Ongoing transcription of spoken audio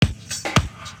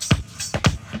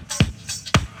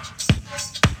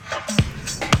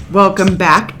Welcome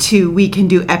back to We Can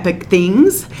Do Epic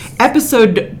Things,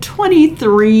 episode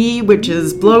 23, which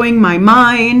is blowing my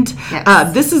mind.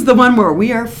 Yes. This is the one where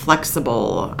we are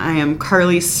flexible. I am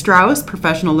Carly Strauss,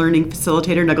 Professional Learning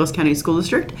Facilitator, Douglas County School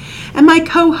District, and my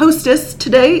co-hostess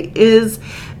today is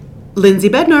Lindsay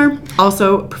Bednar,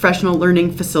 also Professional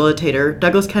Learning Facilitator.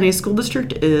 Douglas County School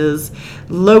District is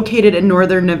located in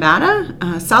northern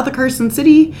Nevada, south of Carson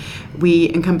City. We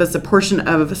encompass a portion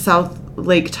of South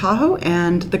Lake Tahoe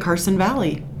and the Carson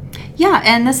Valley. Yeah,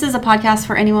 and this is a podcast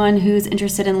for anyone who's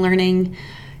interested in learning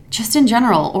just in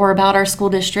general or about our school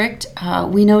district.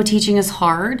 We know teaching is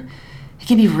hard. It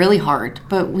can be really hard,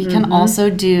 but we can also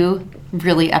do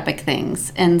really epic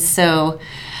things. And so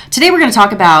today we're going to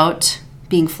talk about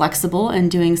being flexible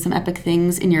and doing some epic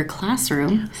things in your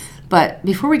classroom. But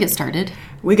before we get started,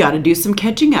 we got to do some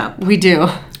catching up. We do.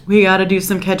 We got to do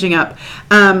some catching up.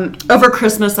 Over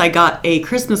Christmas, I got a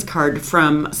Christmas card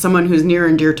from someone who's near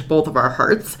and dear to both of our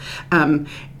hearts.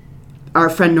 Our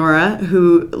friend Nora,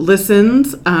 who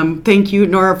listens. Thank you,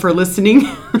 Nora, for listening.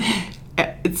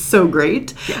 It's so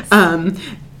great. Yes.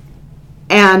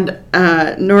 And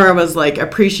Nora was like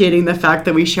appreciating the fact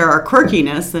that we share our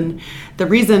quirkiness. And the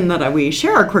reason that we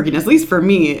share our quirkiness, at least for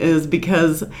me, is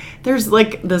because there's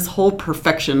like this whole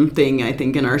perfection thing, I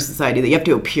think, in our society that you have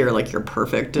to appear like you're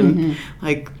perfect. And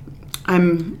like,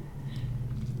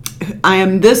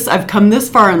 I've come this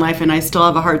far in life and I still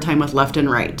have a hard time with left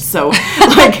and right. So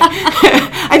like,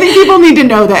 I think people need to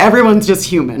know that everyone's just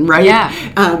human, right? Yeah.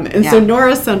 So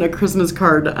Nora sent a Christmas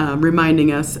card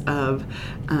reminding us of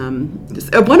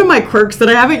one of my quirks that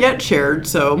I haven't yet shared.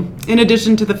 So in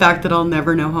addition to the fact that I'll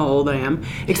never know how old I am,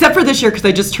 except for this year because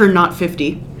I just turned not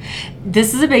 50.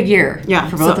 This is a big year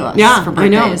for both of us. Yeah, for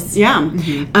birthdays. I know.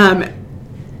 Yeah.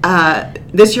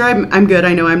 This year I'm good.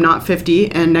 I know I'm not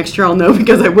 50, and next year I'll know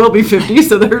because I will be 50,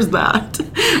 so there's that.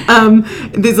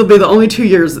 These will be the only 2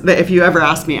 years that if you ever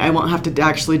ask me, I won't have to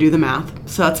actually do the math,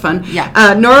 so that's fun.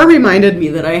 Yeah. Nora reminded me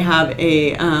that I have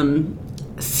a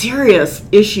serious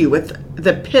issue with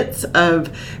the pits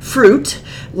of fruit,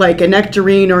 like a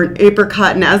nectarine or an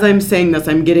apricot, and as I'm saying this,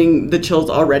 I'm getting the chills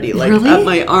already, like really? up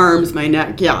my arms, my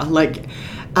neck, like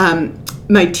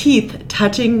my teeth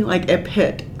touching like a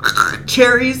pit.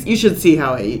 Cherries, you should see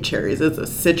how I eat cherries. It's a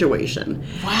situation.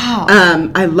 Wow.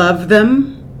 I love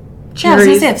them. Cherries. Yeah, I was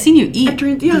going to say, I've seen you eat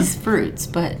nectarines, these fruits,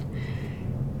 but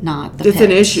not the It's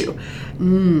pit. an issue.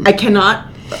 I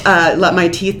cannot let my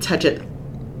teeth touch it.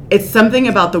 It's something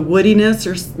about the woodiness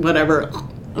or whatever.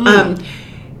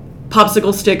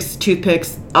 Popsicle sticks,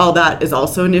 toothpicks, all that is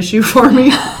also an issue for me.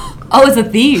 Oh, it's a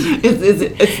theme.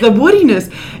 It's the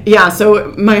woodiness. Yeah,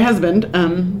 so my husband,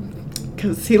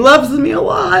 because he loves me a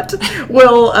lot,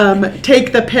 will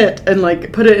take the pit and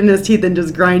like put it in his teeth and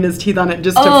just grind his teeth on it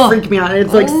just to freak me out.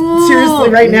 It's like seriously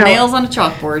right now. Nails on a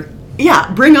chalkboard.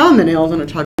 Yeah, bring on the nails on a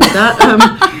chalkboard. That,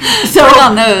 so bring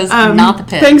on those, not the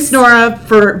pits. Thanks, Nora,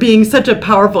 for being such a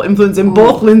powerful influence in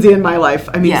both Lindsay and my life.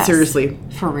 I mean, yes, seriously.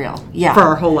 For real. Yeah. For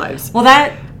our whole lives. Well,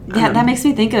 that makes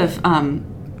me think of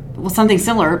something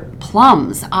similar.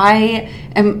 Plums. My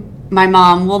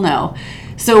mom will know.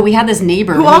 So we had this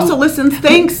neighbor who also listens.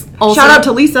 Thanks. Also, shout out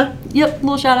to Lisa. Yep,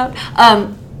 little shout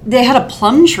out. They had a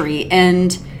plum tree,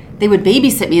 and they would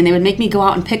babysit me, and they would make me go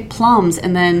out and pick plums,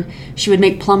 and then she would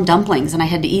make plum dumplings, and I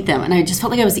had to eat them. And I just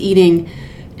felt like I was eating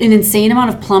an insane amount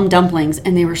of plum dumplings,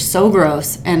 and they were so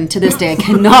gross. And to this day, I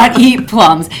cannot eat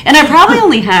plums. And I probably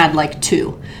only had like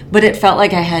 2, but it felt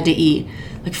like I had to eat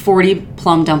like 40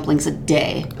 plum dumplings a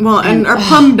day. Well, and are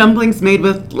plum dumplings made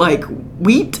with like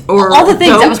wheat or all the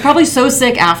things? dough? I was probably so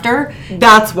sick after.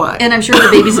 That's why. And I'm sure the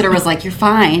babysitter was like, "You're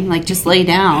fine. Like, just lay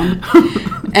down."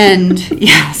 And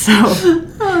yeah, so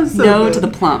no good. to the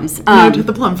plums. No to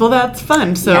the plums. Well, that's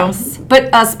fun. So, yes.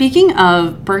 But speaking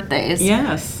of birthdays,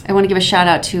 yes, I want to give a shout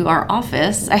out to our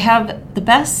office. I have the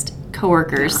best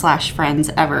coworkers / friends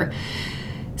ever.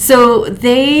 So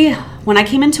when I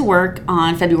came into work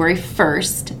on February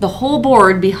 1st, the whole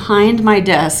board behind my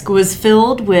desk was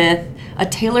filled with a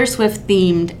Taylor Swift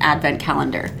themed advent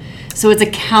calendar. So it's a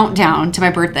countdown to my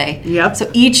birthday. Yep.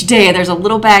 So each day there's a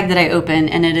little bag that I open,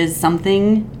 and it is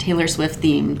something Taylor Swift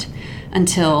themed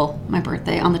until my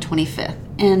birthday on the 25th.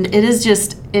 And it is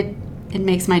just, it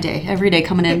makes my day. Every day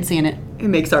coming in and seeing it. It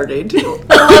makes our day too.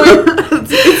 I love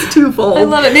it. It's twofold. I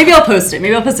love it. Maybe I'll post it.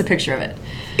 Maybe I'll post a picture of it.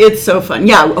 It's so fun.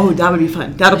 Yeah. Oh, that would be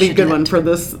fun. That'll be a good one for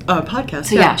this podcast.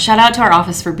 So yeah, shout out to our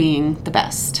office for being the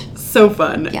best. So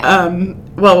fun. Yeah.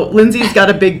 Well, Lindsay's got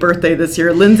a big birthday this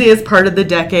year. Lindsay is part of the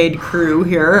Decade crew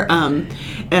here.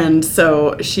 And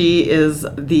so she is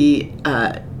the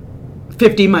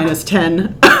 50 minus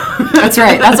 10 That's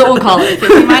right. That's what we'll call it.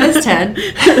 50 minus 10.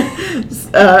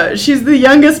 She's the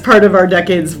youngest part of our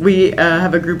decades. We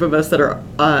have a group of us that are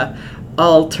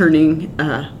all turning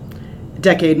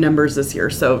decade numbers this year.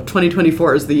 So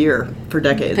 2024 is the year for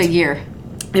decades. Big year.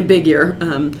 A big year.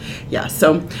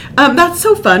 So that's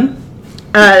so fun.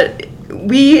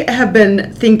 We have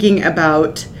been thinking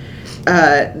about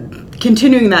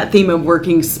continuing that theme of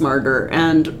working smarter.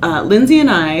 And Lindsay and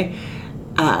I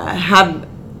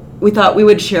we thought we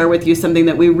would share with you something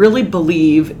that we really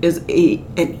believe is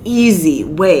an easy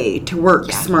way to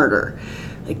work smarter.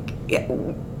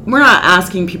 We're not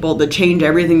asking people to change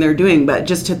everything they're doing, but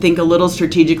just to think a little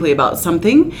strategically about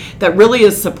something that really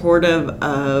is supportive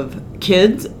of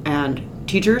kids and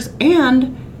teachers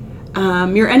and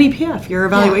your NEPF, your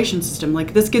evaluation system.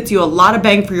 This gets you a lot of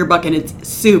bang for your buck, and it's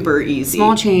super easy.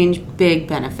 Small change, big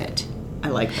benefit. I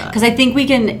like that. Because I think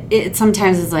it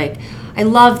sometimes is I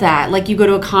love that. You go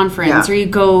to a conference or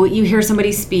you hear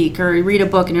somebody speak or you read a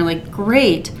book and you're like,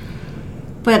 great.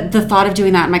 But the thought of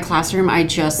doing that in my classroom, I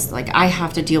just, I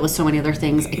have to deal with so many other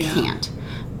things. I can't.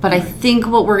 But I think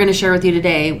what we're going to share with you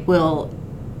today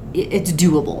it's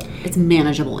doable. It's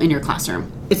manageable in your classroom.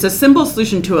 It's a simple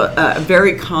solution to a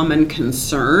very common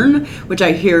concern, which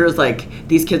I hear is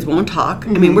these kids won't talk.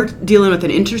 Mm-hmm. I mean, we're dealing with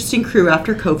an interesting crew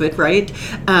after COVID, right?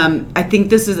 I think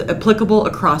this is applicable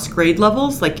across grade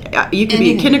levels. You could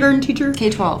be a kindergarten teacher.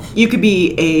 K-12. You could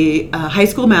be a high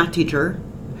school math teacher.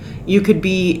 You could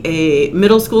be a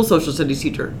middle school social studies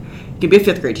teacher. You could be a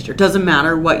fifth grade teacher. It doesn't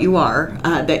matter what you are,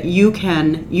 that you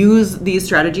can use these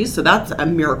strategies. So that's a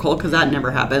miracle because that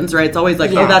never happens, right? It's always oh,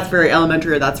 that's very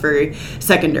elementary or that's very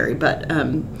secondary. But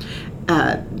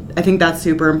I think that's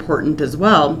super important as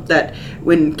well, that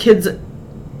when kids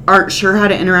aren't sure how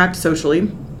to interact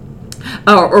socially,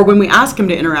 or when we ask them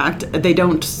to interact, they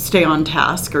don't stay on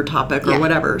task or topic or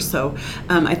whatever. So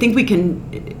I think we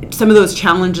can, some of those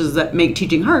challenges that make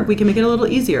teaching hard, we can make it a little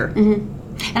easier. Mm-hmm.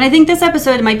 And I think this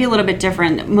episode might be a little bit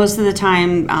different. Most of the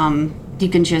time, you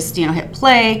can just hit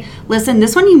play, listen.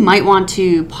 This one you might want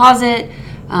to pause it,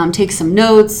 take some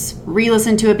notes,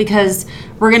 re-listen to it, because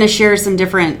we're going to share some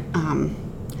different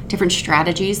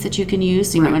strategies that you can use.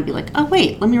 So you might want to be oh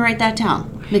wait, let me write that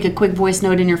down. Make a quick voice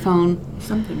note in your phone.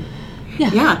 Something.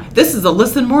 Yeah, this is a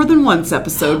listen more than once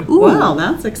episode. Ooh. Wow,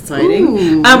 that's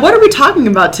exciting. What are we talking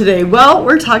about today? Well,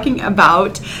 we're talking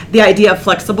about the idea of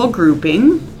flexible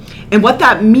grouping. And what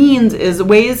that means is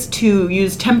ways to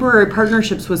use temporary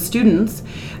partnerships with students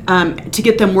to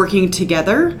get them working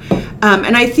together.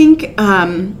 And I think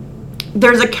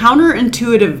there's a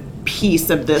counterintuitive piece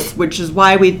of this, which is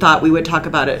why we thought we would talk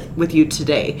about it with you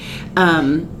today.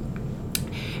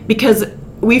 Because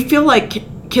we feel like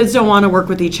kids don't want to work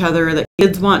with each other, that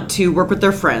kids want to work with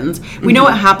their friends. We know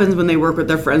what happens when they work with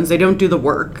their friends. They don't do the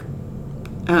work.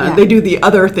 They do the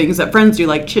other things that friends do,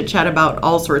 like chit-chat about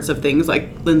all sorts of things, like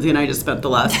Lindsay and I just spent the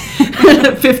last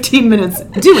 15 minutes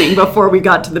doing before we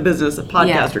got to the business of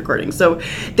podcast recording. So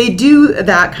they do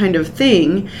that kind of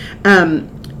thing.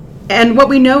 And what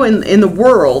we know in the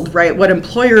world, right, what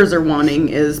employers are wanting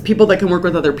is people that can work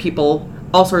with other people,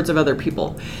 all sorts of other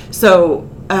people. So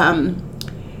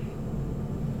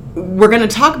we're going to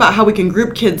talk about how we can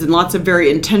group kids in lots of very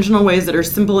intentional ways that are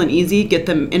simple and easy, get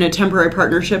them in a temporary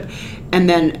partnership, and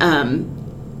then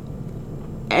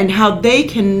and how they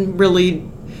can really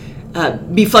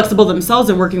be flexible themselves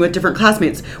in working with different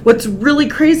classmates. What's really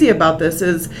crazy about this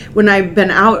is when I've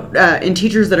been out in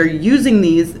teachers that are using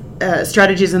these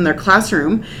strategies in their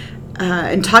classroom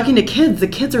and talking to kids, the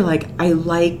kids are like, I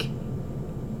like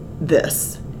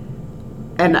this.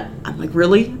 And I'm like,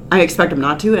 really? I expect them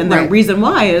not to. And the reason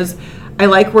why is I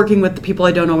like working with the people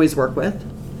I don't always work with.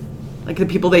 Like the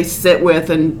people they sit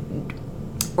with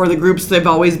or the groups they've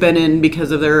always been in because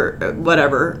of their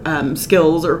whatever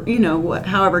skills or,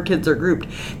 however kids are grouped.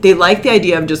 They like the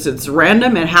idea of just it's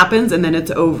random, it happens, and then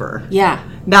it's over. Yeah.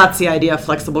 That's the idea of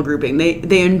flexible grouping.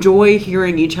 They enjoy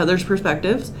hearing each other's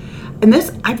perspectives. And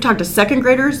this, I've talked to second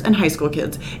graders and high school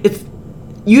kids. It's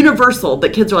universal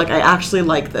that kids are like, I actually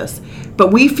like this.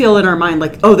 But we feel in our mind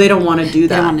like, oh, they don't want to do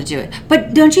that. They don't want to do it.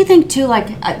 But don't you think, too,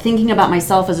 thinking about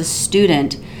myself as a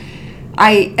student,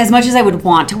 as much as I would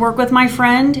want to work with my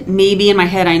friend, maybe in my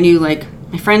head I knew,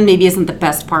 my friend maybe isn't the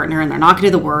best partner and they're not going to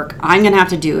do the work. I'm going to have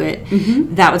to do it.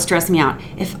 Mm-hmm. That would stress me out.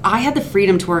 If I had the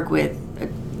freedom to work with,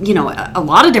 a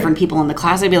lot of different people in the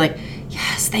class, I'd be like,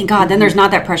 yes, thank God. Then there's not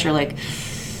that pressure,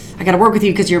 I got to work with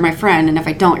you because you're my friend, and if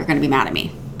I don't, you're going to be mad at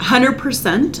me.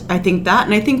 100%. I think that,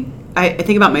 and I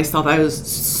think about myself. I was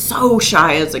so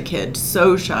shy as a kid,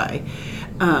 so shy.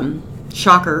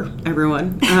 Shocker,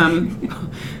 everyone.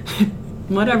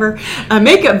 Whatever.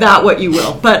 Make of that what you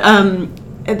will. But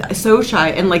so shy,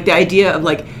 and like the idea of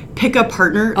like pick a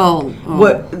partner.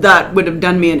 What that would have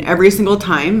done me in every single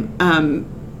time,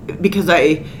 because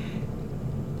I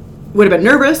would have been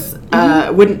nervous.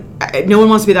 No one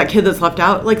wants to be that kid that's left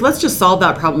out. Like, let's just solve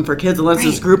that problem for kids, and let's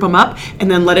just group them up,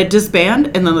 and then let it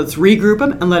disband, and then let's regroup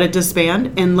them and let it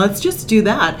disband, and let's just do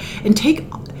that and take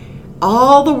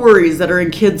all the worries that are in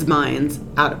kids' minds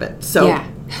out of it. So yeah.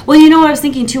 Well, you know what I was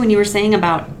thinking too when you were saying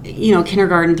about,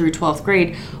 kindergarten through 12th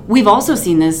grade, we've also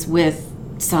seen this with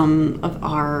some of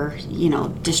our,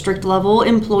 district level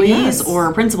employees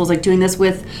or principals, like doing this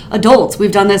with adults.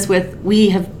 We've done this we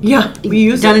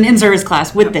use done an in-service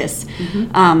class with this.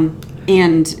 I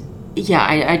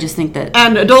just think that...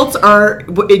 And adults are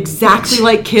exactly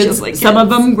like kids. Some of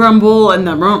them grumble and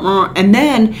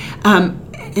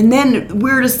then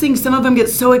weirdest thing, some of them get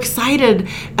so excited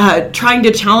trying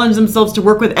to challenge themselves to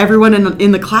work with everyone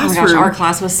in the classroom. Oh my gosh, our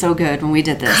class was so good when we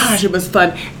did this. Gosh, it was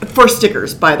fun. For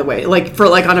stickers, by the way,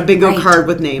 on a bingo card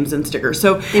with names and stickers.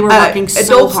 So they were working so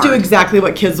adults hard. do exactly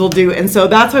what kids will do, and so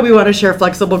that's why we want to share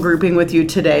flexible grouping with you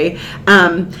today.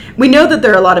 We know that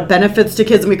there are a lot of benefits to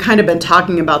kids, and we've kind of been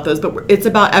talking about those, but it's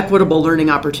about equitable learning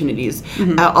opportunities.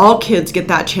 All kids get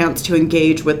that chance to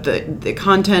engage with the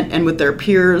content and with their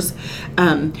peers.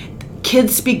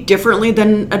 Kids speak differently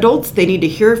than adults. They need to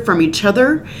hear from each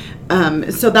other.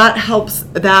 So that helps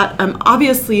that.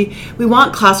 Obviously, we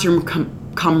want classroom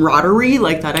camaraderie,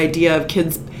 like that idea of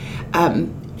kids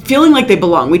feeling like they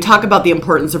belong. We talk about the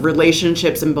importance of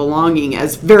relationships and belonging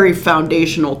as very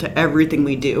foundational to everything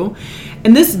we do.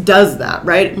 And this does that,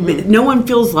 right? No one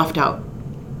feels left out.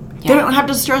 Yeah. They don't have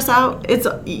to stress out. It's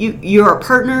you're a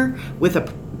partner with a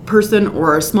person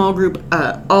or a small group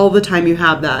all the time. You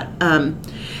have that.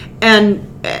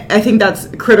 And I think that's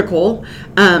critical.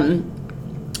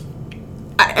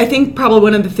 I think probably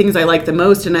one of the things I like the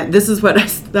most, and this is what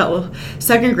that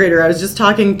second grader I was just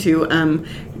talking to,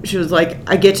 she was like,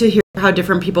 I get to hear how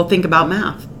different people think about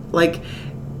math. Like,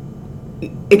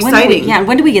 exciting.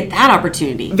 When do we get that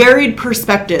opportunity? Varied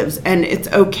perspectives, and it's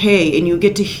okay. And you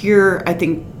get to hear, I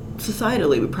think,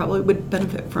 societally, we probably would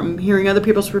benefit from hearing other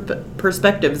people's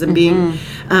perspectives and being...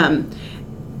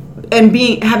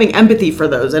 having empathy for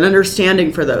those and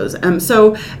understanding for those.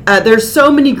 So there's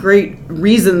so many great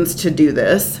reasons to do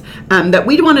this that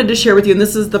we wanted to share with you. And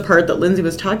this is the part that Lindsay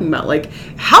was talking about. Like,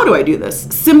 how do I do this?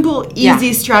 Simple,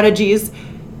 easy strategies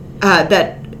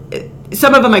that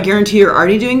some of them I guarantee you're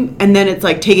already doing. And then it's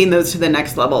like taking those to the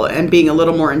next level and being a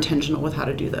little more intentional with how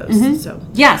to do those. So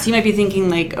you might be thinking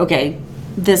like, okay,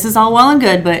 this is all well and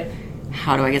good, but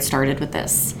how do I get started with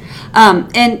this?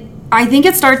 And I think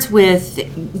it starts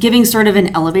with giving sort of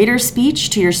an elevator speech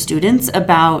to your students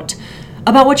about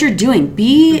what you're doing.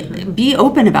 Be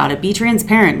open about it. Be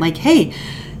transparent. Like, hey,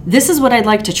 this is what I'd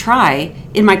like to try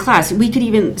in my class. We could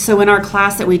even, so in our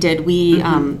class that we did, we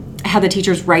had the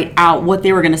teachers write out what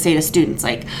they were going to say to students.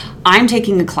 Like, I'm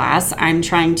taking a class. I'm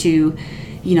trying to,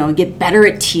 get better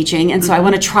at teaching. And so I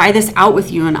want to try this out with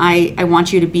you. And I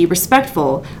want you to be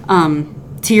respectful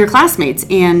to your classmates.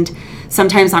 And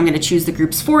sometimes I'm going to choose the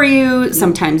groups for you.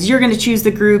 Sometimes you're going to choose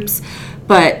the groups.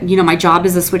 But, my job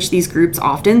is to switch these groups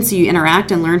often so you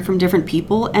interact and learn from different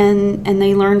people and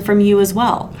they learn from you as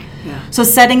well. Yeah. So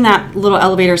setting that little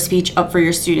elevator speech up for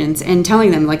your students and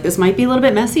telling them, like, this might be a little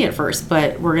bit messy at first,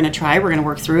 but we're going to try. We're going to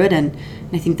work through it. And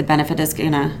I think the benefit is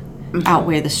going to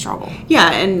outweigh the struggle.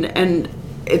 Yeah, and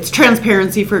it's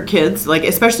transparency for kids. Like,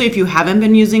 especially if you haven't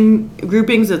been using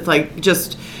groupings, it's like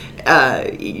just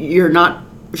you're not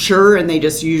sure, and they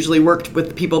just usually worked with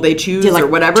the people they choose or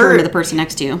whatever. Turn to the person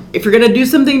next to you. If you're going to do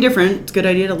something different, it's a good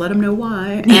idea to let them know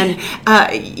why. And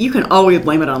you can always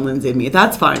blame it on Lindsay and me.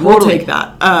 That's fine. Totally. We'll take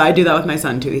that. I do that with my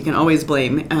son, too. He can always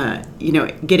blame,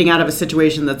 getting out of a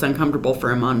situation that's uncomfortable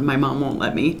for him on my mom won't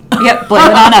let me. Yep,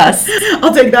 blame it on us.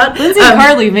 I'll take that. Lindsay and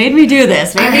Carly made me do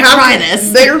this. Made me try this.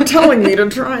 They're telling me to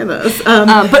try this.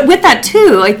 But with that,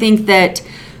 too, I think that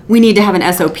we need to have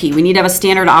an SOP. We need to have a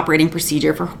standard operating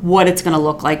procedure for what it's going to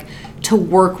look like to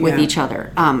work with each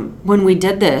other. When we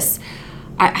did this,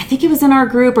 I think it was in our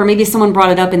group, or maybe someone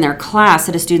brought it up in their class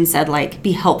that a student said, like,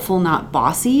 be helpful, not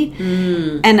bossy.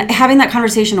 And having that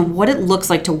conversation of what it looks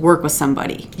like to work with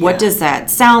somebody. What does that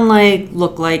sound like,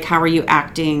 look like? How are you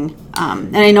acting?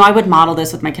 And I know I would model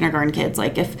this with my kindergarten kids.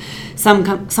 Like, if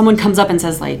someone comes up and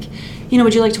says, like,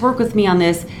 would you like to work with me on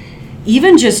this?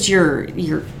 Even just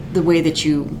the way that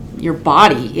your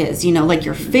body is, like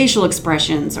your facial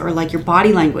expressions or like your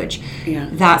body language,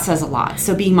 that says a lot.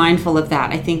 So being mindful of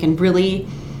that, I think, and really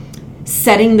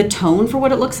setting the tone for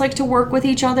what it looks like to work with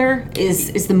each other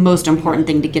is the most important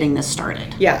thing to getting this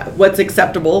started. Yeah, what's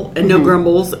acceptable and no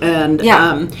grumbles and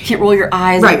can't roll your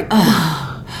eyes. Right.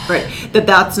 Like, Right.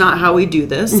 That's not how we do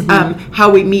this.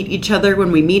 How we meet each other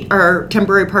when we meet our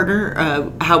temporary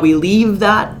partner, how we leave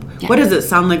that. Yeah. What does it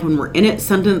sound like when we're in it?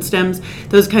 Sentence stems,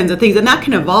 those kinds of things. And that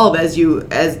can evolve as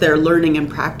they're learning and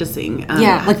practicing.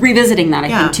 Like revisiting that, I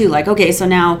think, too. Like, okay, so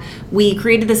now we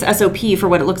created this SOP for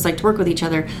what it looks like to work with each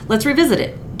other. Let's revisit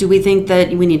it. Do we think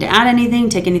that we need to add anything,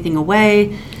 take anything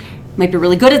away? Might be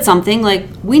really good at something. Like,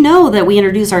 we know that we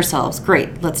introduce ourselves.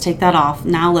 Great, let's take that off.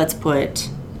 Now let's put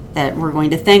that we're going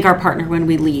to thank our partner when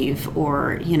we leave,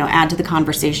 or add to the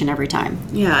conversation every time.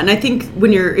 Yeah, and I think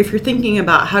if you're thinking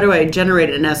about how do I generate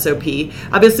an SOP,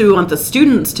 obviously we want the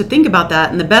students to think about that,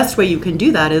 and the best way you can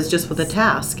do that is just with a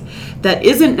task that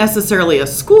isn't necessarily a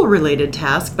school-related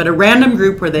task, but a random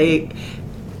group where they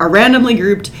are randomly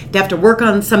grouped. They have to work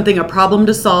on something, a problem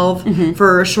to solve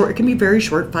for a short. It can be very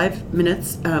short, 5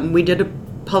 minutes. We did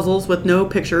puzzles with no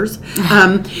pictures.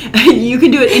 You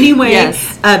can do it any way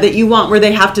that you want, where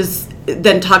they have to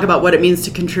then talk about what it means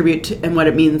to contribute and what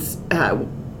it means,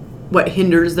 what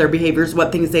hinders their behaviors,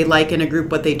 what things they like in a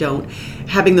group, what they don't.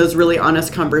 Having those really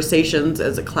honest conversations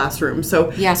as a classroom.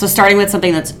 So starting with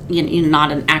something that's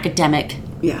not an academic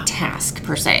task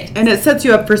per se, and it sets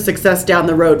you up for success down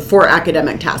the road for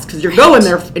academic tasks, because you're going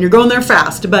there and you're going there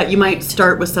fast. But you might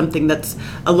start with something that's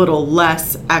a little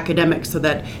less academic, so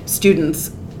that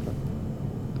students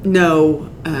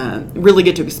really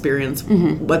get to experience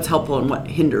what's helpful and what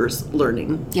hinders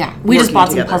learning. Yeah, we just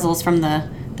bought some puzzles from the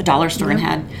dollar store and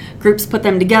had groups put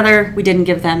them together. We didn't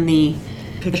give them the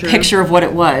picture of what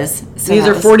it was. So these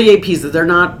are 48 pieces. They're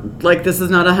not like, this is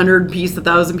not a 100-piece,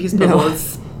 1,000-piece puzzle. No.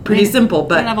 It's pretty simple,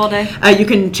 but all day. You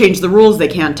can change the rules. They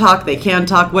can't talk,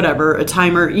 whatever, a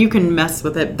timer. You can mess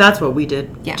with it. That's what we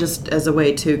did, just as a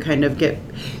way to kind of get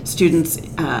students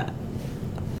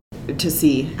to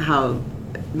see how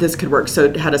this could work.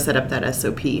 So how to set up that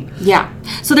SOP. Yeah.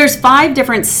 So there's 5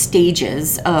 different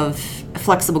stages of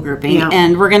flexible grouping,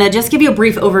 and we're going to just give you a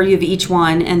brief overview of each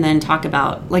one and then talk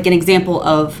about like an example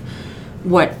of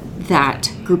what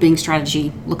that grouping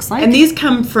strategy looks like. And these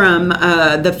come from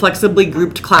the Flexibly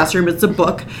Grouped Classroom. It's a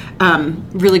book.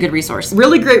 Really good resource.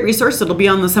 Really great resource. It'll be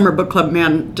on the summer book club.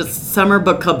 Man, just summer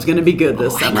book club's going to be good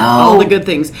this summer. All the good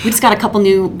things. We just got a couple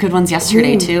new good ones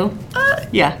yesterday too.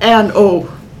 And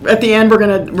at the end, we're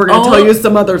gonna tell you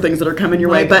some other things that are coming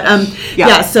your way. But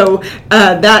so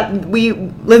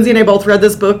Lindsay and I both read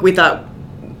this book. We thought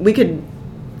we could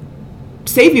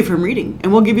save you from reading,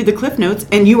 and we'll give you the Cliff Notes,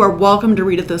 and you are welcome to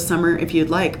read it this summer if you'd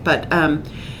like. But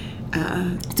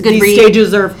it's a good these read.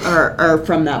 Stages are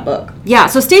from that book. Yeah.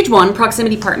 So stage 1,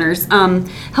 proximity partners,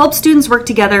 help students work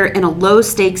together in a low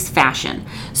stakes fashion.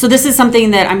 So this is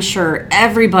something that I'm sure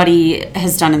everybody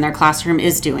has done in their classroom,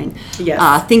 is doing.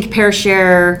 Yes. Think, pair,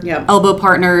 share, elbow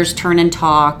partners, turn and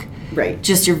talk. Right.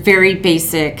 Just your very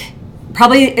basic.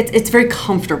 Probably it's very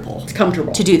comfortable. It's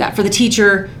comfortable to do that for the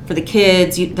teacher, for the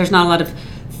kids. There's not a lot of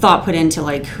thought put into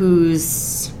like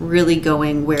who's really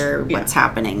going where, what's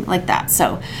happening, like that.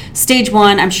 So stage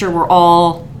 1, I'm sure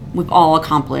we've all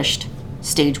accomplished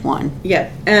stage 1.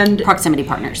 Yeah, and proximity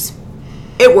partners.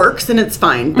 It works and it's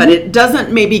fine, but it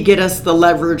doesn't maybe get us the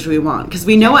leverage we want, because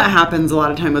we know what happens a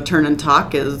lot of time with turn and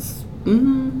talk is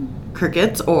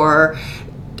crickets or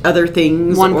other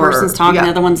things. One person's talking, the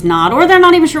other one's not, or they're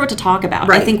not even sure what to talk about.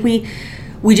 Right. I think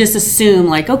we just assume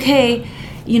like, okay,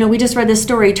 we just read this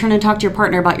story, turn and talk to your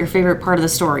partner about your favorite part of the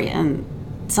story. And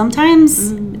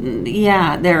sometimes,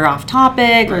 they're off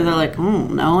topic, or they're like,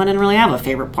 no, I didn't really have a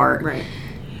favorite part. Right.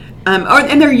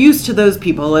 And they're used to those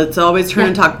people. It's always turn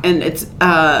and talk, and it's,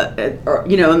 and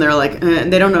they're like,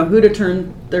 and they don't know who to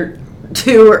turn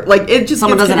to, or like, it just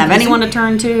someone doesn't have anyone to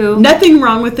turn to. Nothing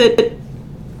wrong with it.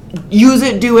 Use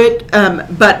it, do it,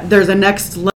 but there's a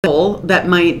next level that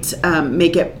might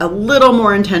make it a little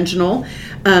more intentional,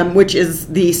 which is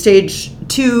the stage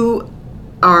 2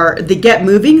 are the get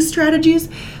moving strategies.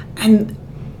 And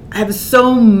I have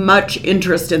so much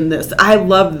interest in this. I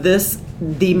love this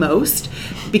the most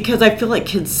because I feel like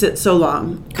kids sit so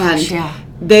long.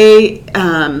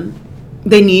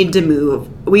 They need to move.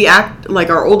 We act like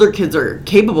our older kids are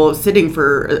capable of sitting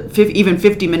for even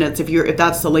 50 minutes if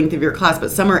that's the length of your class,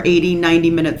 but some are 80, 90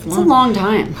 minutes long. It's a long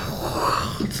time.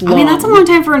 It's long. I mean, that's a long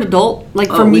time for an adult, like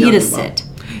for me to sit.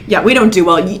 Yeah, we don't do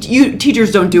well. You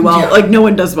teachers don't do well. Yeah. Like no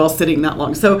one does well sitting that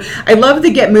long. So I love the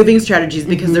get moving strategies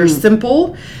because they're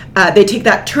simple. They take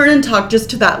that turn and talk just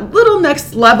to that little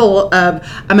next level of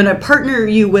I'm going to partner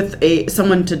you with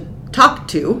someone to talk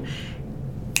to.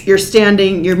 You're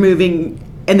standing, you're moving,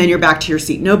 and then you're back to your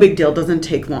seat. No big deal. Doesn't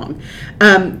take long.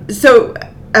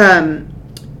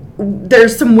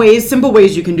 there's some simple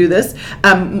ways you can do this.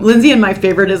 Lindsay and my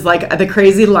favorite is like the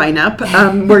crazy lineup,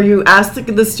 where you ask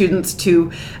the students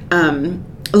to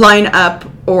line up,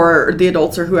 or the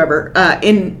adults or whoever,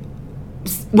 in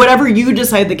whatever you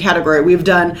decide the category. We've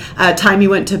done time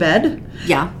you went to bed.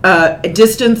 Yeah.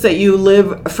 Distance that you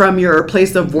live from your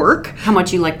place of work. How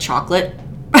much you like chocolate.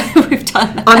 We've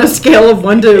done that. On a scale of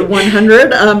 1 to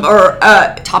 100. Or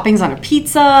toppings on a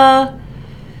pizza.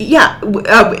 Yeah,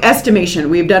 estimation.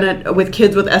 We've done it with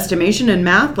kids with estimation and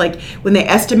math. Like when they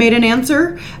estimate an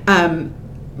answer,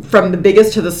 from the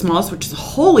biggest to the smallest, which is a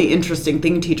wholly interesting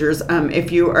thing, teachers.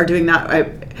 If you are doing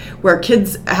that, where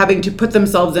kids having to put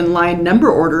themselves in line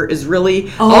number order is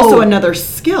really also another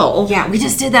skill. Yeah, we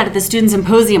just did that at the student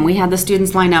symposium. We had the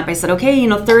students line up. I said, okay,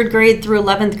 3rd grade through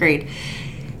 11th grade.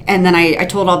 And then I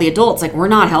told all the adults, like, we're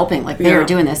not helping. Like, they're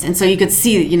doing this. And so you could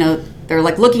see, they're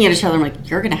like looking at each other. I'm like,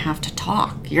 you're going to have to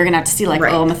talk. You're going to have to see, like,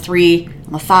 oh, I'm a 3,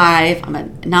 I'm a 5, I'm a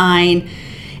 9.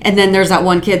 And then there's that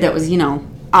one kid that was,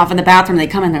 off in the bathroom. They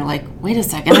come in, they're like, wait a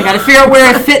second, I got to figure out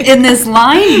where I fit in this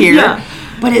line here. Yeah.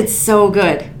 But it's so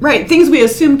good. Right. Things we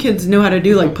assume kids know how to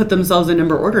do, like put themselves in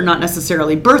number order, not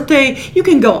necessarily birthday. You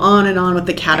can go on and on with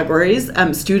the categories.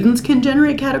 Students can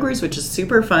generate categories, which is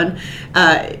super fun.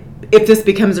 If this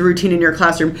becomes a routine in your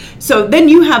classroom. So then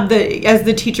you have as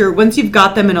the teacher, once you've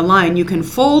got them in a line, you can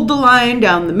fold the line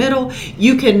down the middle.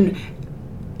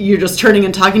 You're just turning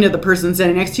and talking to the person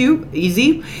standing next to you.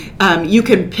 Easy. You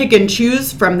can pick and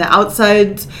choose from the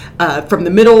outsides, from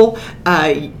the middle.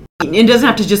 It doesn't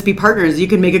have to just be partners. You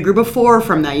can make a group of 4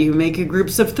 from that. You can make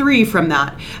groups of 3 from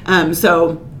that.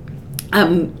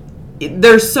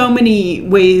 There's so many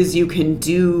ways you can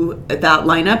do that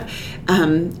lineup.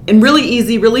 And really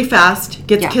easy, really fast,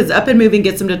 gets kids up and moving,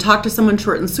 gets them to talk to someone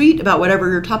short and sweet about whatever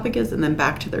your topic is, and then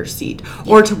back to their seat.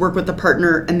 Or to work with the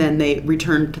partner, and then they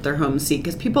return to their home seat.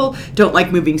 Because people don't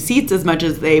like moving seats as much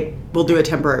as they will do a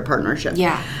temporary partnership.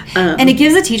 Yeah. And it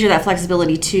gives a teacher that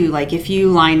flexibility, too. Like, if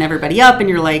you line everybody up and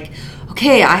you're like,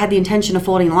 okay, I had the intention of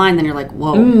folding the line, then you're like,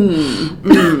 whoa,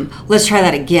 let's try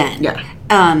that again. Yeah.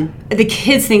 The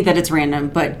kids think that it's random,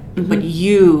 but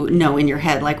you know in your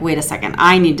head, like, wait a second,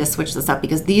 I need to switch this up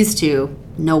because these two,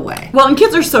 no way. Well, and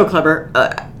kids are so clever.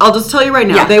 I'll just tell you right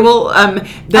now, Yeah. they will,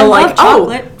 they'll like,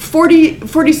 chocolate.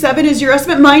 47 is your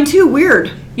estimate? Mine too,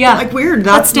 weird. Yeah. Like, weird.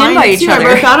 Let's stand by each other.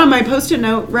 I wrote that on my Post-it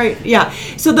note, right, yeah.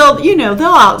 So they'll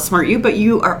outsmart you, but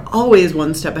you are always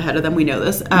one step ahead of them. We know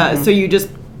this. So you just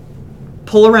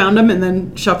pull around them and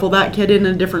then shuffle that kid in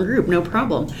a different group, no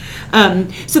problem.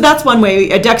 So that's one way.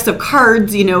 Decks of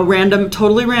cards, random,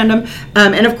 totally random.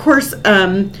 And of course,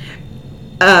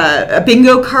 a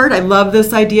bingo card. I love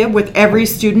this idea with every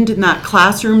student in that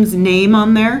classroom's name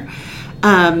on there.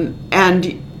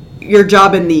 And your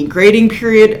job in the grading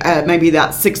period, maybe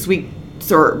that 6 weeks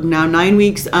or now 9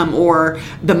 weeks, or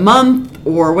the month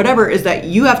or whatever, is that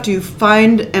you have to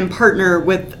find and partner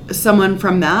with someone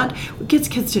from that. It gets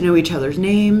kids to know each other's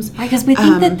names. Right, because we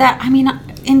think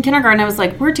in kindergarten, I was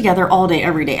like, we're together all day,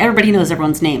 every day. Everybody knows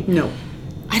everyone's name. No.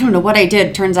 I don't know what I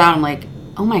did. Turns out I'm like,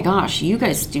 oh my gosh, you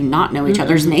guys do not know each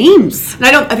other's names. And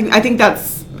I think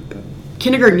that's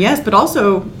kindergarten, yes, but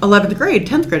also 11th grade,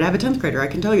 10th grade. I have a 10th grader. I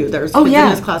can tell you there's kids in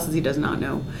his classes he does not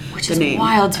know Which the is name.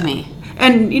 Wild to me.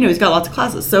 And, he's got lots of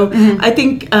classes. So I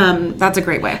think... that's a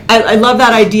great way. I love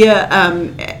that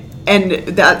idea. And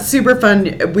that's super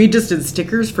fun. We just did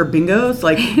stickers for bingos,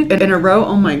 like in a row.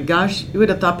 Oh my gosh, you would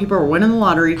have thought people were winning the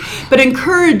lottery. But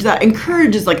encourage that.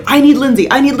 Encourage is like, I need Lindsay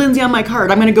on my card.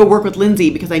 I'm going to go work with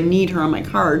Lindsay because I need her on my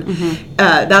card.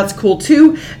 That's cool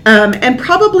too. And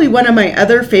probably one of my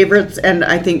other favorites, and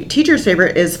I think teacher's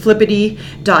favorite, is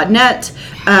flippity.net.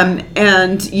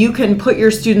 And you can put your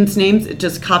students' names,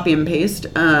 just copy and paste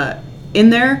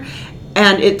in there.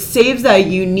 And it saves a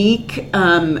unique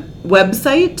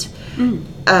website.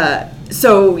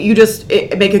 So you just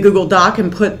make a Google Doc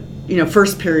and put,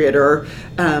 first period or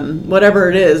whatever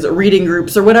it is, reading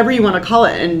groups or whatever you want to call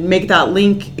it, and make that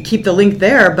link, keep the link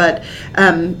there. But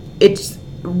it's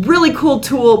a really cool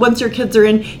tool. Once your kids are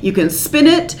in, you can spin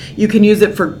it. You can use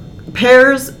it for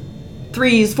pairs,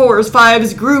 3s, 4s,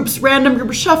 5s, groups, random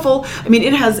group shuffle. I mean,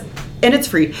 it has, and it's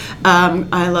free.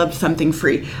 I love something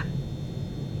free.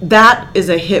 That is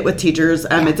a hit with teachers.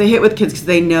 It's a hit with kids because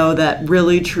they know that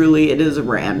really, truly, it is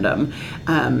random,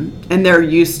 and they're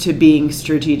used to being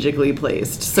strategically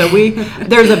placed. So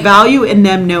there's a value in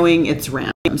them knowing it's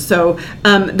random. So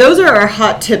those are our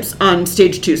hot tips on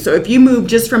stage 2. So if you move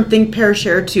just from think, pair,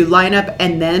 share to line up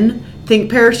and then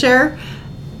think, pair, share,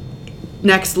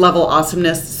 next level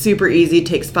awesomeness. Super easy.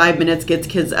 Takes 5 minutes. Gets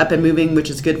kids up and moving,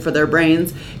 which is good for their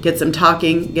brains. Gets them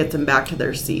talking. Gets them back to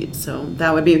their seats. So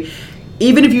that would be.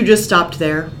 Even if you just stopped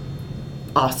there,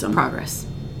 Awesome. progress.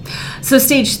 So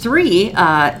stage 3,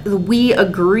 the we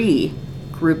agree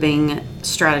grouping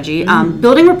strategy,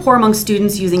 building rapport among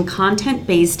students using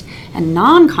content-based and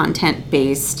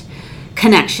non-content-based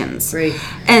connections. Great.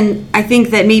 And I think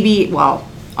that maybe, well,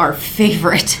 our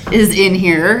favorite is in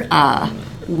here,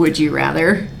 would you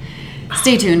rather.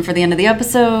 Stay tuned for the end of the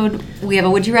episode. We have a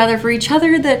would you rather for each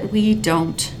other that we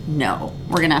don't know.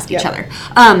 We're going to ask each other.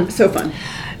 So fun.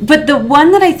 But the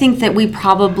one that I think that we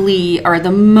probably are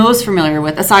the most familiar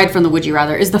with, aside from the would you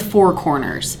rather, is the 4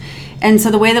 corners. And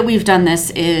so the way that we've done this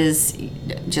is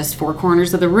just 4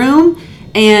 corners of the room,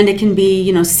 and it can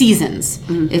be, seasons.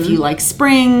 If you like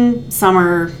spring,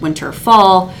 summer, winter,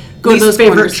 fall, go to those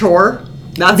favorite corners. chore.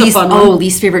 That's a fun one. Oh,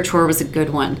 least favorite chore was a good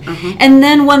one. And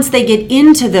then once they get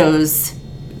into those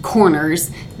corners,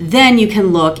 then you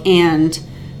can look and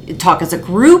talk as a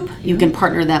group. You can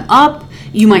partner them up.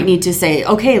 You might need to say,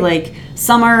 okay, like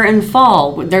summer and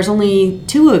fall, there's only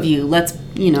 2 of you. Let's,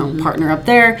 partner up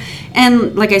there.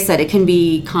 And like I said, it can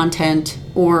be content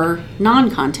or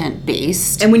non-content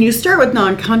based. And when you start with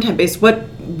non-content based,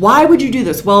 why would you do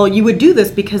this? Well, you would do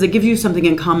this because it gives you something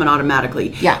in common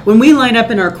automatically. Yeah. When we line up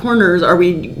in our corners, or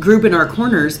we group in our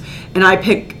corners, and I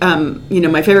pick,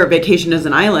 my favorite vacation is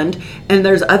an island, and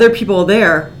there's other people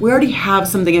there, we already have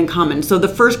something in common. So the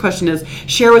first question is,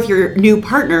 share with your new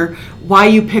partner why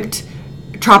you picked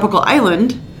Tropical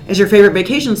Island as your favorite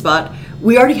vacation spot.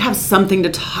 We already have something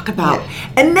to talk about.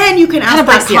 Yeah. And then you can ask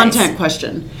that content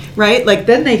question, right? Like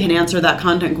then they can answer that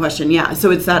content question. Yeah.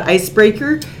 So it's that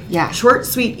icebreaker. Yeah. Short,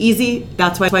 sweet, easy.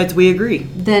 That's why it's we agree.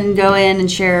 Then go in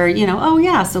and share, oh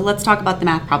yeah, so let's talk about the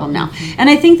math problem now. And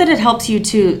I think that it helps you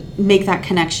to make that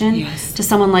connection to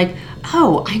someone like,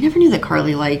 oh, I never knew that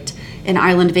Carly liked an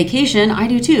island vacation. I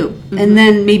do too. And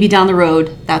then maybe down the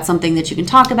road, that's something that you can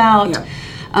talk about. Yeah.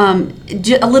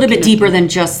 A little bit deeper than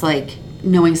just like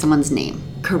knowing someone's name.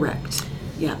 Correct.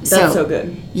 Yeah, that's so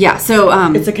good. Yeah, so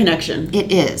it's a connection.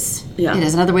 It is. Yeah, it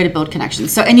is another way to build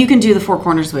connections. So, and you can do the 4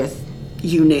 corners with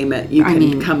you name it. You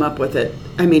can come up with it.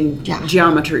 Yeah.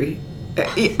 Geometry.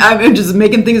 I'm just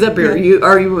making things up here.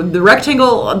 Are you the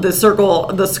rectangle, the circle,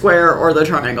 the square, or the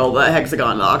triangle, the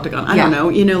hexagon, the octagon? I don't know.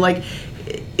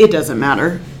 It doesn't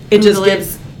matter. It just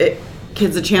gives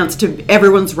kids a chance to.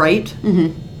 Everyone's right.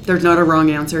 There's not a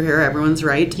wrong answer here. Everyone's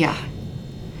right. Yeah.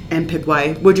 And pick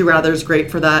why. Would you rather is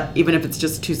great for that, even if it's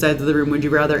just 2 sides of the room. Would you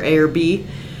rather A or B?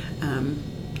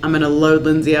 I'm going to load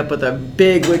Lindsay up with a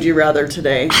big would you rather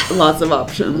today. Lots of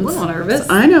options. I'm a little nervous.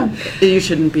 I know. You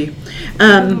shouldn't be.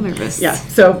 I'm a little nervous. Yeah.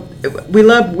 So we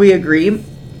love we agree.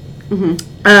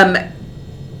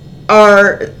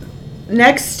 Our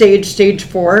next stage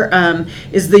 4,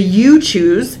 is the you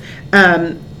choose.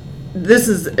 This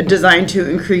is designed to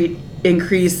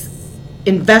increase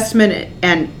investment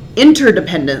and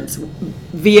interdependence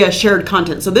via shared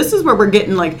content. So this is where we're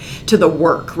getting like to the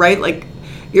work, right? Like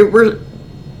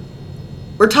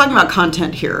we're talking about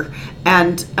content here,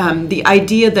 and the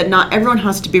idea that not everyone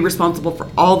has to be responsible for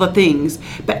all the things,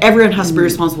 but everyone has to be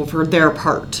responsible for their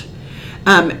part.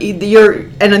 And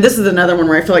this is another one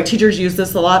where I feel like teachers use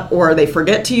this a lot, or they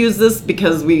forget to use this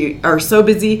because we are so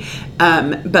busy.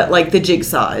 But like the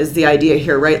jigsaw is the idea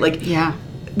here, right? Like,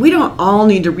 we don't all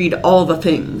need to read all the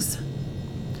things.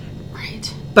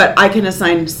 Right. But I can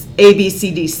assign A, B, C,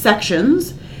 D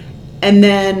sections, and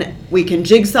then we can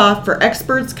jigsaw for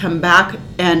experts, come back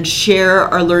and share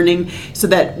our learning so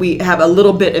that we have a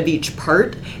little bit of each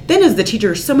part. Then as the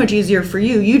teacher, it's so much easier for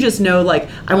you. You just know, like,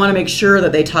 I want to make sure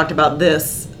that they talked about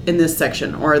this in this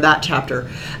section or that chapter.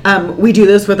 We do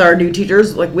this with our new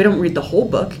teachers. Like, we don't read the whole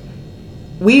book.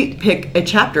 We pick a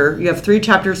chapter. You have 3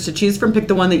 chapters to choose from. Pick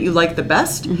the one that you like the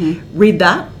best. Read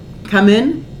that. Come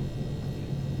in.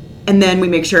 And then we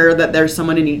make sure that there's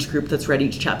someone in each group that's read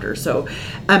each chapter. So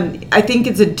I think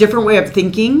it's a different way of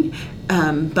thinking,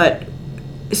 but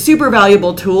super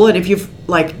valuable tool. And if you've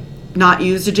like not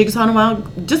used a jigsaw in a while,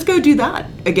 just go do that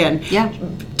again. Yeah.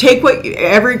 Take what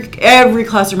every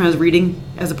classroom has reading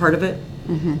as a part of it.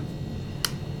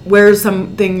 Where's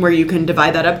something where you can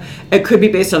divide that up? It could be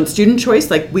based on student choice,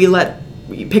 like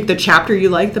you pick the chapter you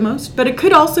like the most, but it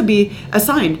could also be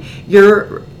assigned.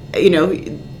 You're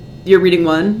reading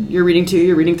 1, you're reading 2,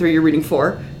 you're reading 3, you're reading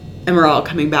 4, and we're all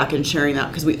coming back and sharing that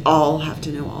because we all have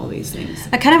to know all these things.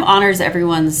 It kind of honors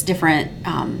everyone's different,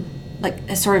 like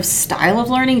a sort of style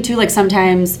of learning too. Like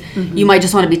sometimes you might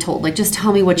just want to be told, like, just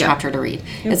tell me what chapter to read.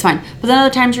 It's fine. But then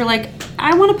other times you're like,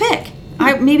 I want to pick.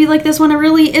 I maybe like this one. It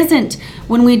really isn't.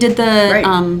 When we did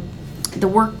the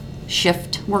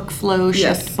workflow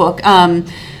shift book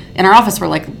in our office, we're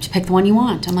like, pick the one you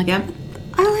want. I'm like, I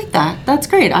like that. That's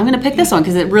great. I'm going to pick this one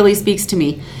because it really speaks to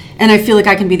me. And I feel like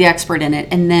I can be the expert in it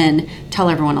and then tell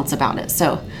everyone else about it.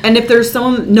 So, and if there's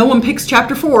no one picks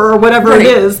chapter 4 or whatever it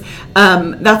is,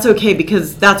 that's okay,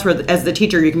 because that's where, as the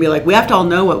teacher, you can be like, we have to all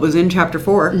know what was in chapter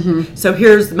 4. So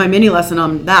here's my mini lesson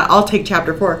on that. I'll take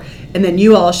chapter 4, and then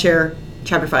you all share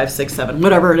chapter 5, 6, 7,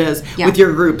 whatever it is, with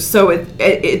your groups. So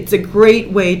it's a great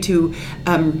way to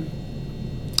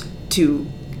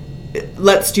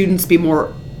let students be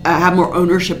more have more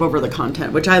ownership over the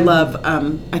content, which I love.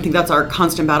 I think that's our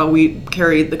constant battle. We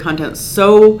carry the content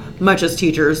so much as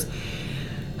teachers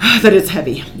that it's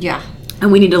heavy. Yeah.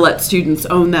 And we need to let students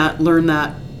own that, learn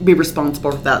that, be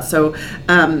responsible for that. So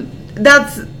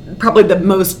that's probably the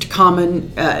most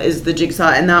common is the jigsaw.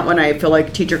 And that one, I feel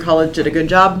like Teacher College did a good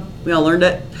job. We all learned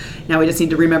it. Now we just need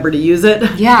to remember to use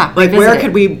it. Yeah. Like, where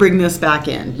could we bring this back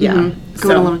in? Yeah.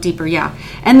 Going a little deeper, yeah.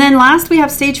 And then last we have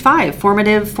stage 5,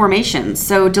 formative formations.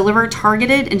 So deliver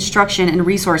targeted instruction and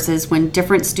resources when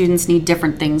different students need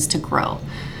different things to grow.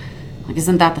 Like,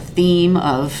 isn't that the theme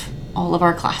of all of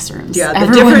our classrooms? Yeah,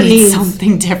 everyone needs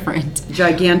something different.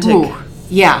 Gigantic. Ooh,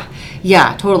 yeah,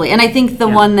 totally. And I think the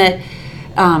one that,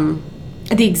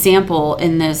 the example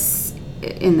in this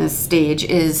stage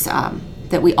is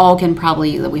that we all can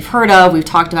probably, that we've heard of, we've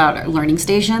talked about learning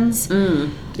stations.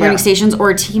 Learning stations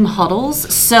or team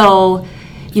huddles. So,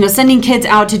 sending kids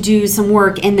out to do some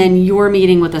work, and then you're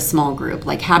meeting with a small group,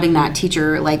 like having that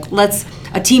teacher, like,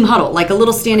 a team huddle, like a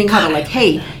little standing huddle, like,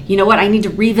 hey, you know what, I need to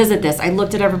revisit this. I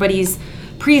looked at everybody's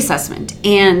pre-assessment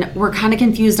and we're kind of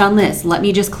confused on this. Let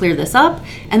me just clear this up,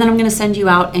 and then I'm going to send you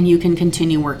out and you can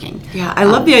continue working. Yeah, I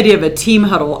love the idea of a team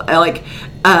huddle.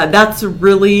 That's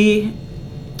really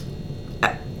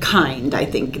kind. I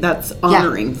think that's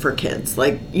honoring for kids.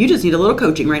 Like, you just need a little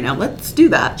coaching right now. Let's do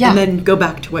that. And then go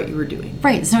back to what you were doing.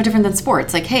 Right. It's no different than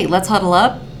sports. Like, hey, let's huddle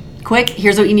up. Quick,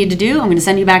 here's what you need to do. I'm going to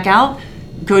send you back out.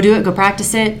 Go do it. Go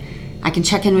practice it. I can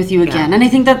check in with you again. And I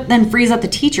think that then frees up the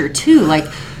teacher too. Like,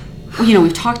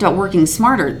 we've talked about working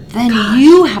smarter. Then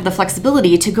you have the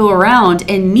flexibility to go around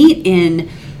and meet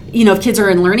in, if kids are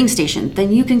in learning station,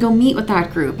 then you can go meet with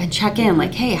that group and check in.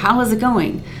 Like, hey, how is it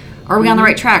going? Are we on the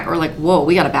right track? Or like, whoa,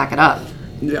 we got to back it up.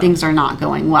 Yeah. Things are not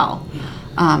going well.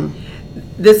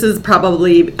 This is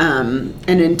probably an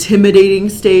intimidating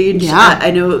stage. Yeah.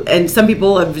 I know, and some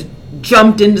people have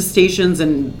jumped into stations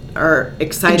and are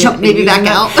excited. Maybe back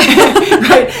out.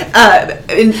 Right.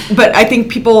 But I think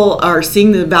people are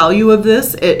seeing the value of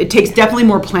this. It takes definitely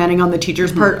more planning on the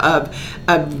teacher's part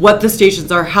of what the stations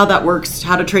are, how that works,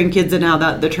 how to train kids, and how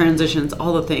the transitions,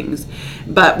 all the things.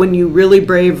 But when you really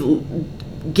brave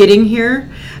getting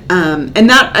here, and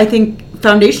that, I think,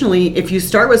 foundationally, if you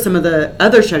start with some of the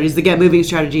other strategies, the get moving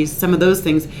strategies, some of those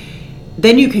things,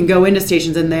 then you can go into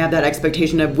stations and they have that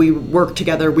expectation of, we work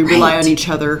together, we rely on each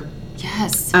other.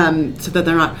 Yes. So that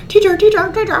they're not teacher.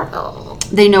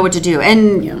 They know what to do.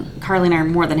 And Carly and I are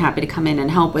more than happy to come in and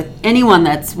help with anyone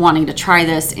that's wanting to try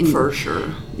this in for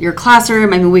sure your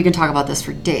classroom. I mean, we can talk about this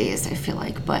for days, I feel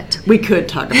like, but we could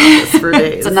talk about this for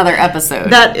days. It's another episode.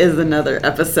 That is another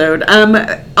episode.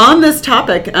 On this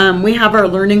topic, we have our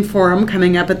learning forum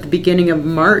coming up at the beginning of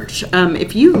March.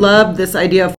 If you love this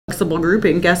idea of flexible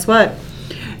grouping, guess what?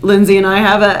 Lindsay and I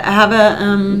have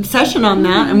a session on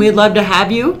that, and we'd love to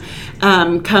have you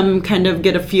come kind of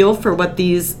get a feel for what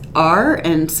these are,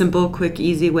 and simple, quick,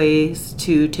 easy ways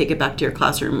to take it back to your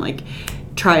classroom. Like,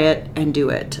 try it and do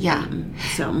it. Yeah.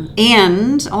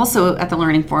 And also at the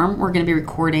Learning Forum, we're going to be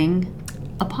recording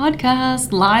a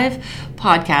podcast, live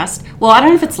podcast. Well, I don't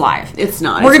know if it's live. It's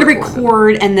not. We're going to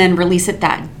record and then release it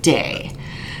that day.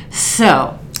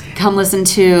 So come listen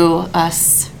to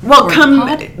us. Well,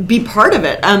 come be part of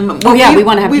it. We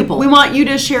want to have people. We want you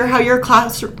to share how your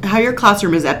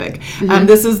classroom is epic.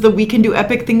 This is the We Can Do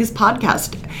Epic Things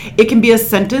podcast. It can be a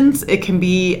sentence. It can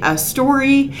be a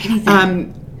story.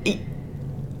 Anything.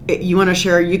 You want to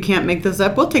share, you can't make this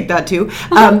up, we'll take that too.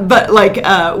 But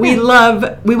we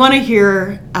want to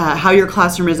hear how your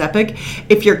classroom is epic.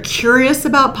 If you're curious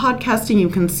about podcasting, you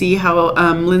can see how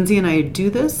Lindsay and I do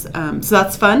this. So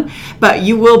that's fun. But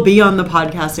you will be on the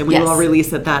podcast, and we will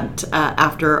release it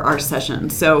after our session.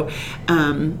 So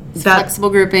flexible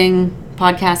grouping,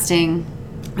 podcasting.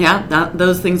 Yeah,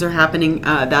 those things are happening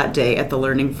that day at the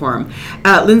Learning Forum.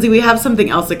 Lindsay, we have something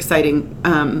else exciting.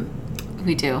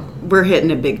 We do. We're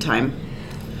hitting it big time.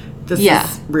 This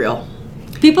is real.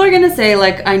 People are going to say,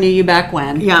 like, I knew you back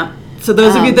when. Yeah. So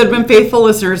those of you that have been faithful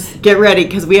listeners, get ready,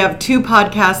 because we have 2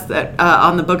 podcasts that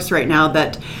on the books right now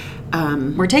that...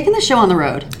 we're taking the show on the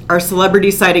road. Are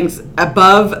celebrity sightings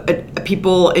above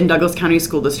people in Douglas County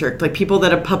School District. Like, people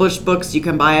that have published books you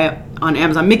can buy on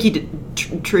Amazon. Mickey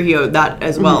Trujillo, that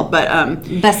as well. But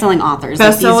best-selling authors.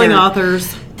 Best-selling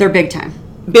authors. They're big time.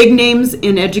 big names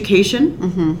in education.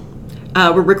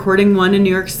 Mm-hmm. We're recording one in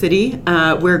New York City.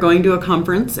 We're going to a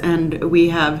conference, and we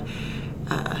have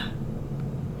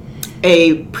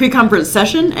a pre-conference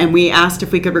session, and we asked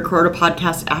if we could record a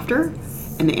podcast after,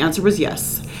 and the answer was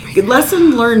yes. Good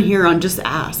lesson learned here on just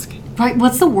ask. Right.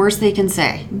 What's the worst they can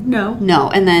say? No. No.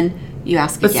 And then you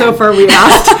ask But again. so far we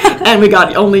asked, and we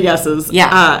got only yeses.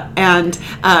 Yeah. And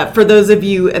for those of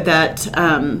you that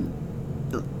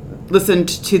listened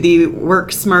to the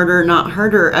Work Smarter, Not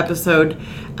Harder episode,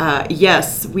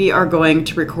 yes, we are going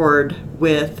to record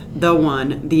with the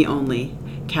one, the only,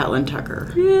 Catelyn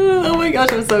Tucker. Oh my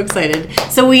gosh, I'm so excited.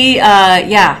 So we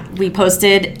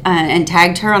posted and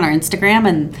tagged her on our Instagram,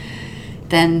 and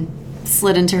then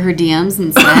slid into her DMs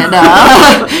and said,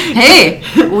 hey,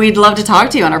 we'd love to talk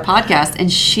to you on our podcast.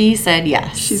 And she said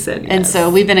yes. She said yes. And so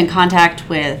we've been in contact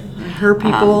with her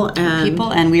people,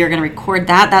 and we are going to record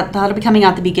that. That'll be coming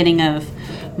out the beginning of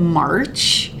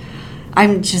March.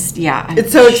 I'm just,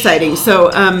 it's so exciting. So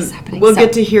we'll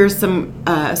get to hear some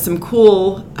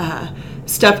cool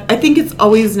stuff. I think it's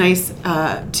always nice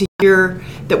to hear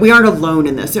that we aren't alone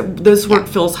in this. This work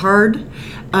feels hard.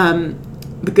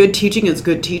 The good teaching is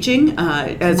good teaching.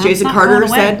 As Jason Carter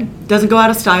said, doesn't go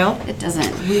out of style. It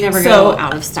doesn't. We never go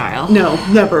out of style. No,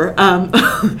 never.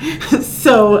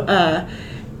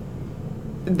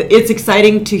 It's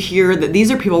exciting to hear that these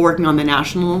are people working on the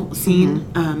national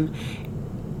scene.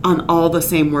 On all the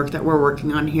same work that we're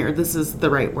working on here. This is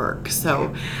the right work.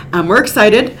 So we're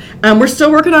excited. We're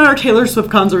still working on our Taylor Swift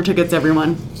concert tickets,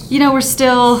 everyone. You know, we're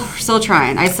still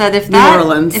trying. I said if New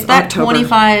Orleans, that October.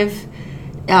 25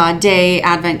 day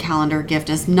advent calendar gift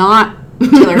is not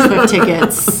Taylor Swift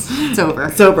tickets, it's over.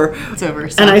 It's over. It's over.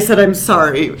 So. And I said I'm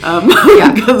sorry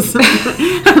because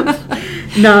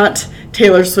not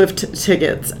Taylor Swift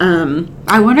tickets.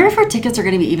 I wonder if her tickets are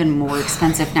going to be even more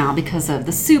expensive now because of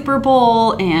the Super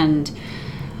Bowl and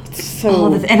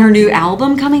and her new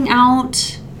album coming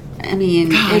out. I mean,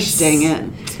 gosh, dang it!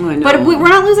 But we're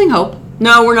not losing hope.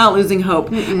 No, we're not losing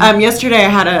hope. Yesterday I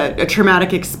had a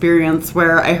traumatic experience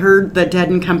where I heard that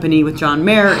Dead & Company with John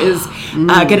Mayer is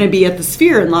going to be at the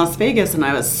Sphere in Las Vegas, and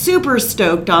I was super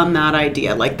stoked on that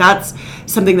idea. Like, that's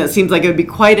something that seems like it would be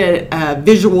quite a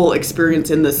visual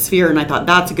experience in the Sphere, and I thought,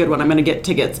 that's a good one. I'm going to get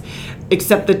tickets.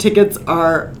 Except the tickets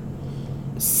are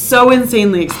so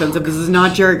insanely expensive. This is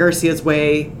not Jerry Garcia's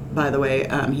way, by the way.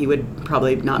 He would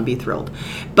probably not be thrilled.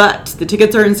 But the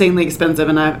tickets are insanely expensive,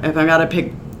 and if I got to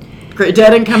pick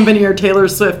Dead & Company or Taylor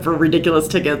Swift for ridiculous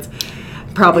tickets,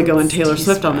 probably going Taylor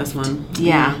Swift on this one.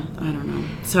 Yeah. I don't know.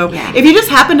 So if you just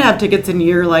happen to have tickets and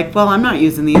you're like, well, I'm not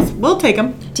using these, we'll take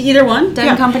them. To either one,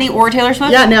 Dead & Company or Taylor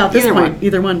Swift? Yeah, now at this point,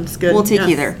 either one's good. We'll take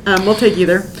either. We'll take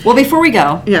either. Well, before we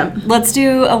go, let's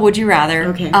do a Would You Rather.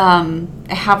 Okay. I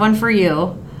have one for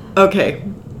you. Okay.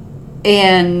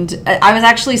 And I was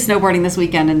actually snowboarding this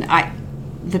weekend, and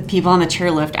the people on the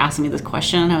chairlift asked me this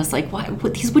question, and I was like, what?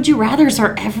 These would you rathers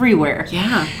are everywhere.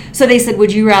 Yeah. So they said,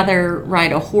 would you rather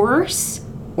ride a horse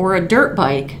or a dirt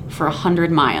bike for 100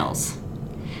 miles?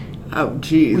 Oh,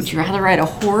 geez. Would you rather ride a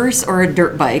horse or a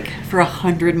dirt bike for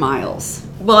 100 miles?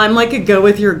 Well, I'm like a go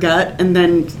with your gut, and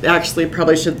then actually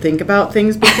probably should think about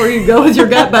things before you go with your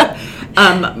gut. But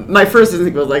my first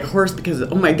instinct was like horse because,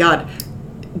 oh my God,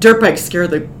 dirt bikes scare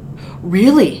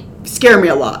me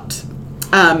a lot.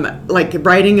 Like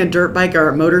riding a dirt bike or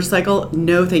a motorcycle,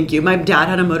 no thank you. My dad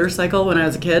had a motorcycle when I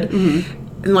was a kid,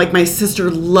 and like my sister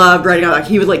loved riding on. Like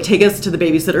he would like take us to the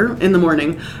babysitter in the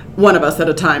morning, one of us at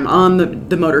a time on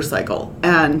the motorcycle.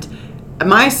 And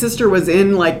my sister was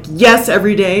in like yes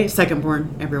every day.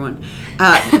 Secondborn, everyone.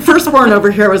 Firstborn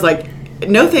over here was like,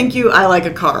 no thank you. I like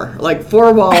a car, like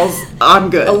four walls. I'm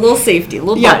good. A little safety, a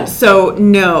little bubble. So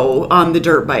no on the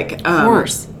dirt bike.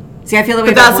 Horse. See, I feel that way.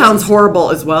 But that sounds horrible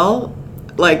as well.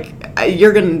 Like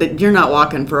you're not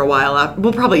walking for a while after.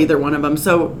 Well, probably either one of them.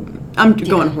 So I'm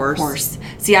going horse.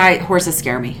 See, horses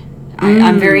scare me.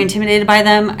 I'm very intimidated by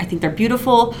them. I think they're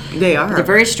beautiful. They are. They're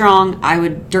very strong. I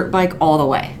would dirt bike all the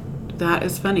way. That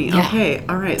is funny. Yeah. Okay,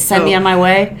 all right. Send me on my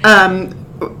way.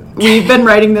 We've been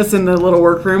writing this in the little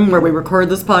workroom where we record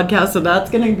this podcast, so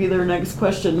that's going to be their next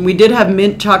question. We did have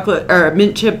mint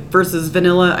chip versus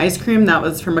vanilla ice cream. That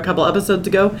was from a couple episodes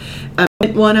ago.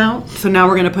 Mint one out. So now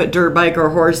we're going to put dirt bike or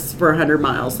horse for 100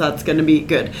 miles. That's going to be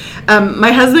good.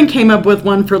 My husband came up with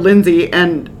one for Lindsay,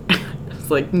 and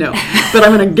like, no. But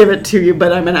I'm going to give it to you,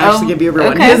 but I'm going to actually give you a real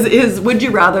one. His would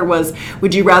you rather was,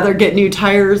 would you rather get new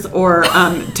tires or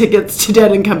tickets to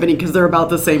Dead and Company because they're about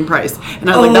the same price? And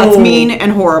I was like, that's mean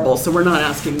and horrible, so we're not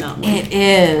asking that one. It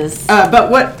is.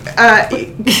 But what,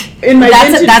 in my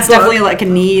vintage that's book, definitely like a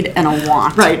need and a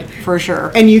want. Right. For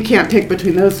sure. And you can't pick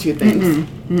between those two things.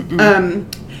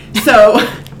 So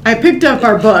I picked up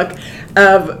our book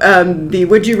of the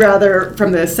Would You Rather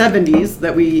from the 70s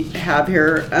that we have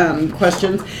here,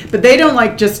 questions, but they don't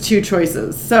like just 2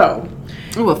 choices. So,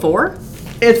 A 4?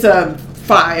 It's a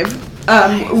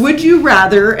 5. Would you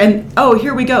rather, and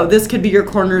here we go. This could be your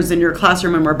corners in your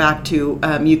classroom, and we're back to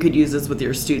you could use this with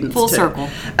your students. Full circle.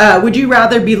 Would you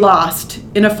rather be lost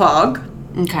in a fog?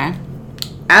 Okay.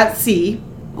 At sea?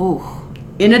 Oh.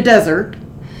 In a desert?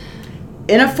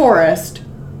 In a forest?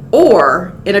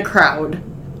 Or in a crowd?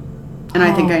 And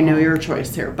I think I know your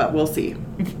choice here, but we'll see.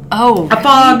 Oh. A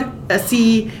fog, a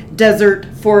sea, desert,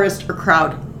 forest, or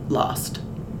crowd. Lost.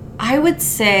 I would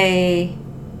say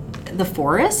the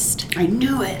forest. I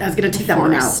knew it. I was going to take that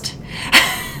one out.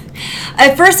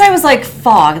 At first I was like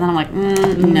fog, and then I'm like,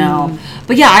 no.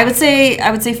 But yeah, I would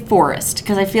say forest,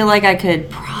 because I feel like I could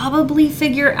probably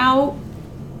figure out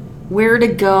where to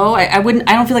go. I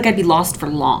don't feel like I'd be lost for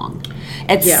long.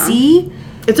 At sea,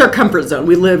 it's our comfort zone.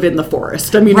 We live in the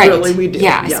forest. I mean, really, we do.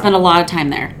 Yeah, I spend a lot of time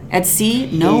there. At sea,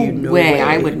 no way.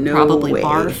 I would probably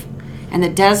barf. And the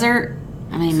desert,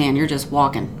 I mean, man, you're just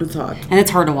walking. It's hot. And it's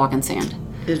hard to walk in sand.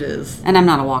 It is. And I'm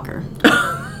not a walker.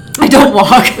 I don't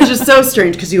walk. Which is so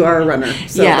strange because you are a runner.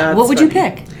 So yeah. What would you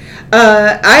pick?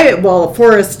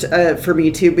 Forest for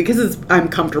me too, because I'm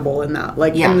comfortable in that.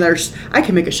 Like, and I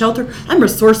can make a shelter. I'm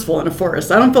resourceful in a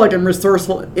forest. I don't feel like I'm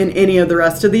resourceful in any of the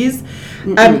rest of these.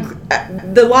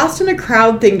 The lost in a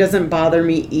crowd thing doesn't bother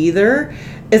me either,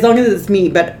 as long as it's me.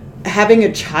 But having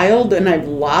a child and I've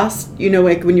lost,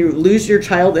 like when you lose your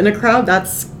child in a crowd,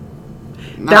 that's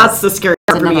the scary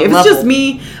part for me. If it's just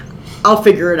me, I'll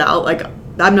figure it out. Like,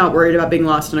 I'm not worried about being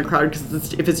lost in a crowd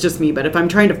because if it's just me. But if I'm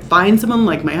trying to find someone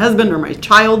like my husband or my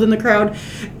child in the crowd,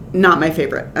 not my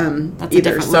favorite That's either. A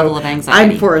different level of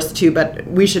anxiety. I'm forest too, but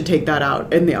we should take that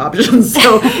out in the options.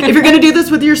 So if you're going to do this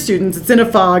with your students, it's in a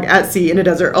fog, at sea, in a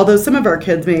desert. Although some of our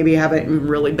kids maybe haven't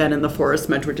really been in the forest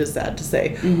much, which is sad to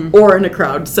say, or in a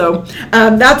crowd. So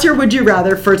that's your Would You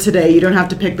Rather for today. You don't have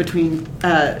to pick between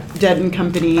Dead and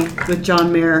Company with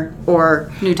John Mayer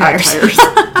or new tires.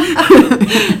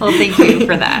 Well, thank you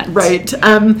for that. Right.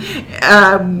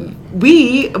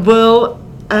 We will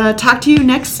talk to you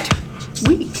next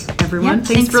week, everyone. Yep,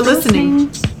 thanks for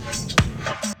listening.